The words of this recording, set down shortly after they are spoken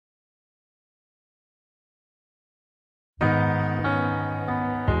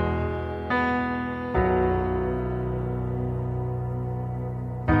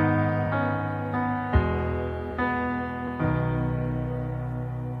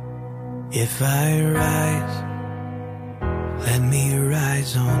If I rise, let me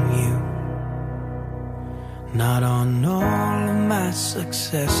rise on you, not on all of my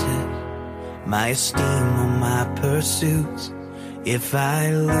successes, my esteem or my pursuits. If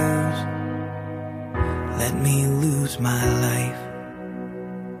I lose, let me lose my life.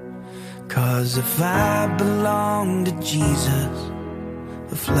 'Cause if I belong to Jesus,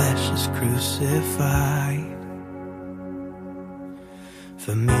 the flesh is crucified.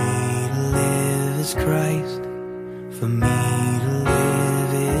 For me to live is Christ, for me to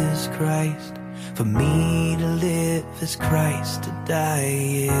live is Christ, for me to live is Christ, to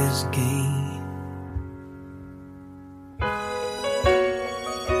die is gain.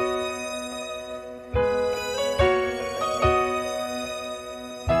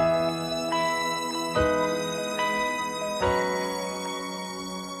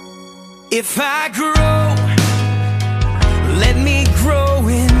 If I grow, let me grow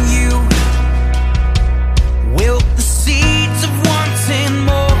in you. Wilt the seeds of wanting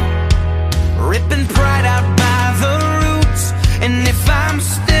more, ripping pride out by the roots. And if I'm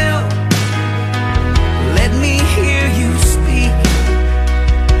still, let me hear you speak.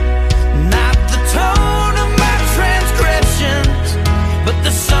 Not the tone of my transgressions, but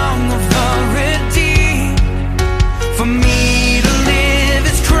the song of the redeemed. For me to live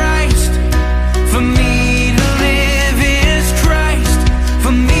is Christ, for me to live is Christ,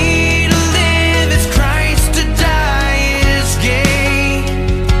 for me to live is Christ, to die is gain.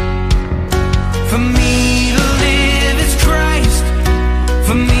 For me to live is Christ,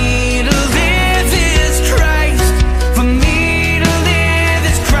 for me to live is Christ, for me to live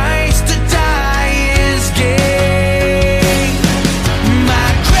is Christ, to die is gain. My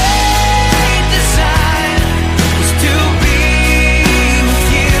great desire is to be with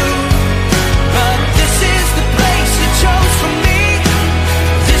you, but this is the place you chose for me.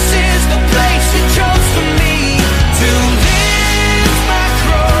 This is the place you chose for me, to lift my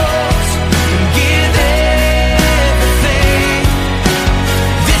cross and give everything.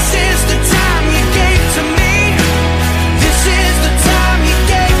 This is the time you gave to me. This is the time you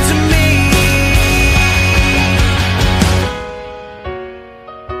gave to me.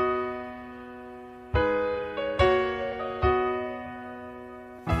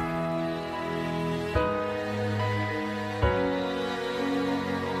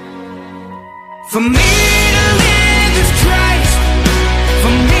 For me to live